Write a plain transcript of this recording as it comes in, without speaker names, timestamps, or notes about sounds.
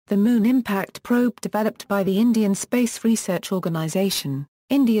The Moon Impact Probe, developed by the Indian Space Research Organisation,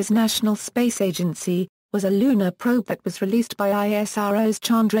 India's national space agency, was a lunar probe that was released by ISRO's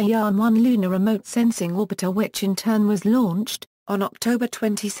Chandrayaan-1 lunar remote sensing orbiter, which in turn was launched, on October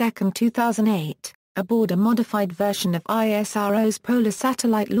 22, 2008, aboard a modified version of ISRO's Polar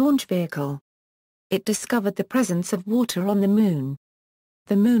Satellite Launch Vehicle. It discovered the presence of water on the Moon.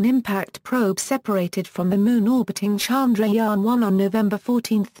 The Moon Impact Probe separated from the Moon orbiting Chandrayaan-1 on November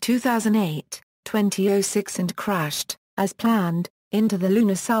 14, 2008, 2006 and crashed, as planned, into the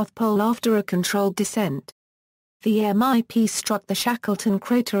lunar South Pole after a controlled descent. The MIP struck the Shackleton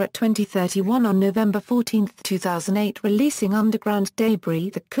Crater at 2031 on November 14, 2008, releasing underground debris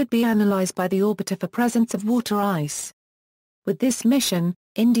that could be analyzed by the orbiter for presence of water ice. With this mission,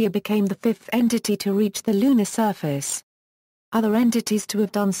 India became the fifth entity to reach the lunar surface. Other entities to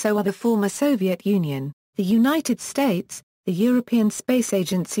have done so are the former Soviet Union, the United States, the European Space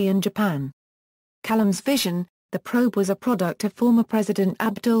Agency and Japan. Kalam's vision. The probe was a product of former President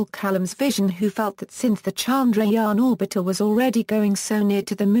Abdul Kalam's vision, who felt that since the Chandrayaan orbiter was already going so near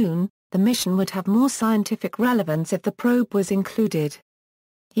to the Moon, the mission would have more scientific relevance if the probe was included.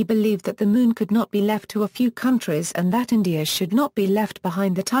 He believed that the Moon could not be left to a few countries and that India should not be left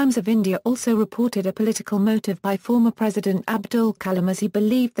behind. The Times of India also reported a political motive by former President Abdul Kalam, as he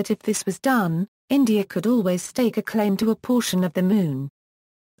believed that if this was done, India could always stake a claim to a portion of the Moon.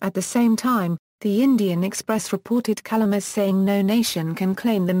 At the same time, the Indian Express reported Kalam as saying no nation can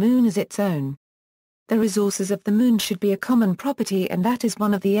claim the Moon as its own. The resources of the Moon should be a common property, and that is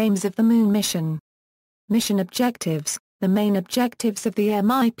one of the aims of the Moon mission. Mission objectives. The main objectives of the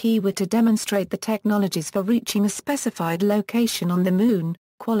MIP were to demonstrate the technologies for reaching a specified location on the Moon,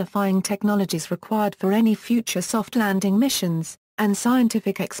 qualifying technologies required for any future soft landing missions, and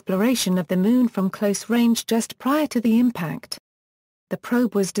scientific exploration of the Moon from close range just prior to the impact. The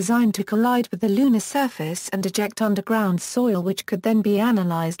probe was designed to collide with the lunar surface and eject underground soil, which could then be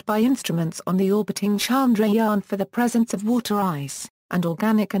analyzed by instruments on the orbiting Chandrayaan for the presence of water ice, and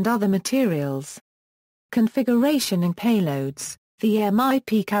organic and other materials. Configuration and payloads. The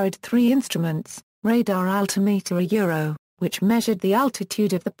MIP carried 3 instruments: radar altimeter Euro, which measured the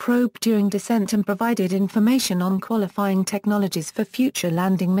altitude of the probe during descent and provided information on qualifying technologies for future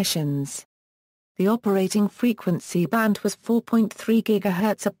landing missions. The operating frequency band was 4.3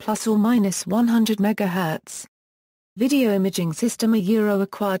 GHz at ±100 MHz. Video imaging system Euro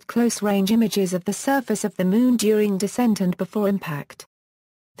acquired close-range images of the surface of the Moon during descent and before impact.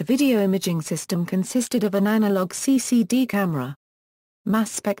 The video imaging system consisted of an analog CCD camera.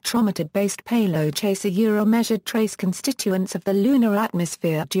 Mass spectrometer-based payload Chaser Euro measured trace constituents of the lunar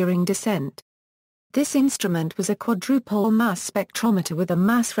atmosphere during descent. This instrument was a quadrupole mass spectrometer with a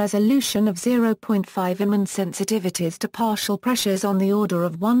mass resolution of 0.5 mm and sensitivities to partial pressures on the order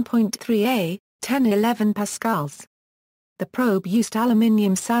of 1.3 A, 1011 pascals. The probe used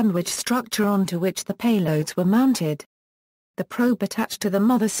aluminium sandwich structure onto which the payloads were mounted. The probe attached to the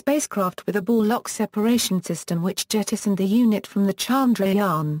mother spacecraft with a ball lock separation system which jettisoned the unit from the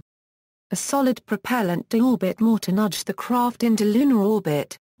Chandrayaan. A solid propellant deorbit motor nudged the craft into lunar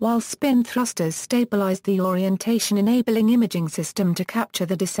orbit, while spin thrusters stabilized the orientation, enabling imaging system to capture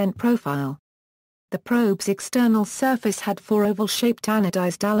the descent profile. The probe's external surface had 4 oval-shaped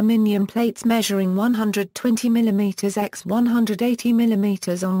anodized aluminium plates measuring 120 mm x 180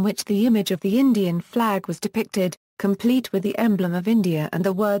 mm on which the image of the Indian flag was depicted, complete with the emblem of India and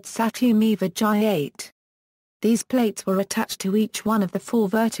the word Satyameva Jayate. These plates were attached to each one of the 4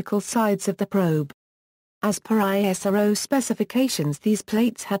 vertical sides of the probe. As per ISRO specifications, these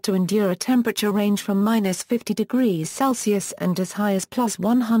plates had to endure a temperature range from -50 degrees Celsius and as high as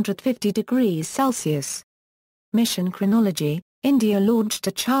 +150 degrees Celsius. Mission chronology. India launched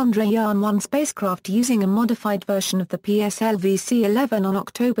a Chandrayaan-1 spacecraft using a modified version of the PSLV-C-11 on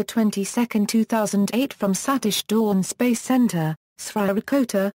October 22, 2008 from Satish Dhawan Space Center,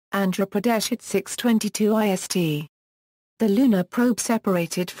 Sriharikota, Andhra Pradesh at 6:22 IST. The lunar probe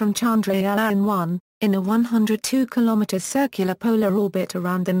separated from Chandrayaan-1, in a 102 km circular polar orbit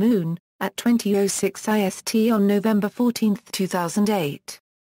around the Moon, at 20:06 IST on November 14, 2008.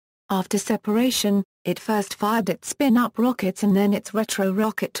 After separation, it first fired its spin-up rockets and then its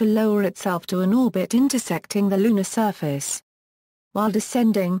retro-rocket to lower itself to an orbit intersecting the lunar surface. While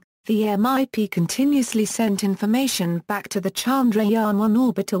descending, the MIP continuously sent information back to the Chandrayaan-1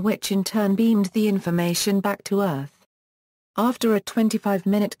 orbiter, which in turn beamed the information back to Earth. After a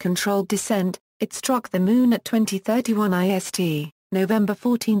 25-minute controlled descent, it struck the Moon at 20:31 IST, November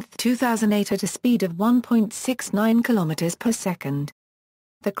 14, 2008 at a speed of 1.69 km per second.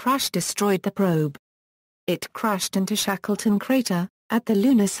 The crash destroyed the probe. It crashed into Shackleton Crater, At the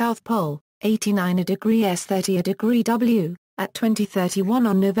lunar south pole, 89° S 30° W, at 2031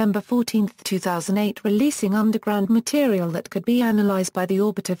 on November 14, 2008, releasing underground material that could be analyzed by the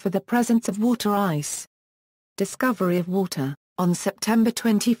orbiter for the presence of water ice. Discovery of water. On September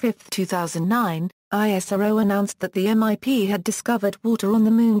 25, 2009, ISRO announced that the MIP had discovered water on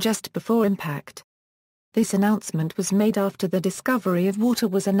the Moon just before impact. This announcement was made after the discovery of water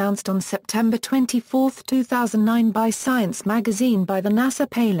was announced on September 24, 2009 by Science magazine by the NASA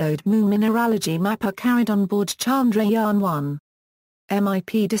payload Moon Mineralogy Mapper carried on board Chandrayaan-1.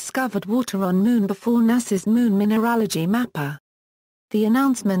 MIP discovered water on Moon before NASA's Moon Mineralogy Mapper. The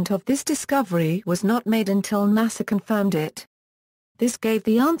announcement of this discovery was not made until NASA confirmed it. This gave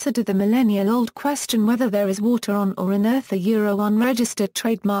the answer to the millennial-old question whether there is water on or in Earth unregistered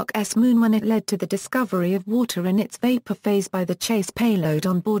trademark S Moon when it led to the discovery of water in its vapor phase by the Chase payload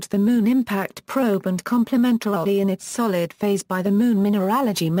on board the Moon Impact Probe and complementarily in its solid phase by the Moon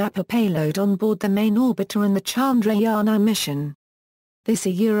Mineralogy Mapper payload on board the main orbiter in the Chandrayaan-1 mission. This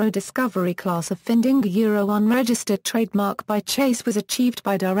discovery class of finding unregistered trademark by Chase was achieved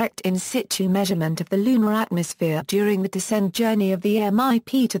by direct in situ measurement of the lunar atmosphere during the descent journey of the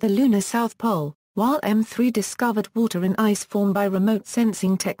MIP to the lunar south pole, while M3 discovered water in ice form by remote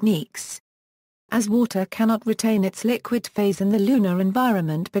sensing techniques. As water cannot retain its liquid phase in the lunar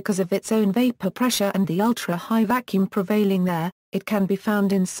environment because of its own vapor pressure and the ultra-high vacuum prevailing there, it can be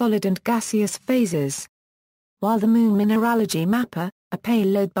found in solid and gaseous phases. While the Moon Mineralogy Mapper, a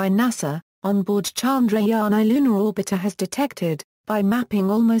payload by NASA, on board Chandrayaan-1 lunar orbiter has detected, by mapping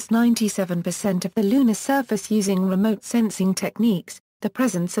almost 97% of the lunar surface using remote sensing techniques, the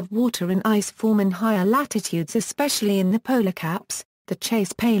presence of water in ice form in higher latitudes, especially in the polar caps. The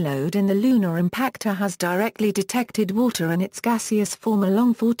Chase payload in the lunar impactor has directly detected water in its gaseous form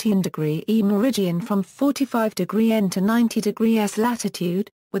along 14° E meridian from 45° N to 90° S latitude,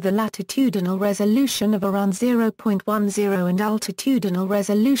 with a latitudinal resolution of around 0.10 and altitudinal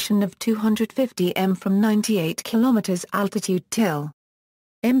resolution of 250 m from 98 km altitude till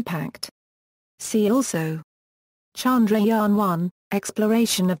impact. See also Chandrayaan-1,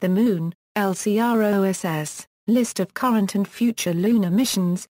 Exploration of the Moon, LCROSS, List of current and future lunar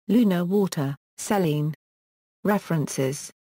missions, lunar water, Selene. References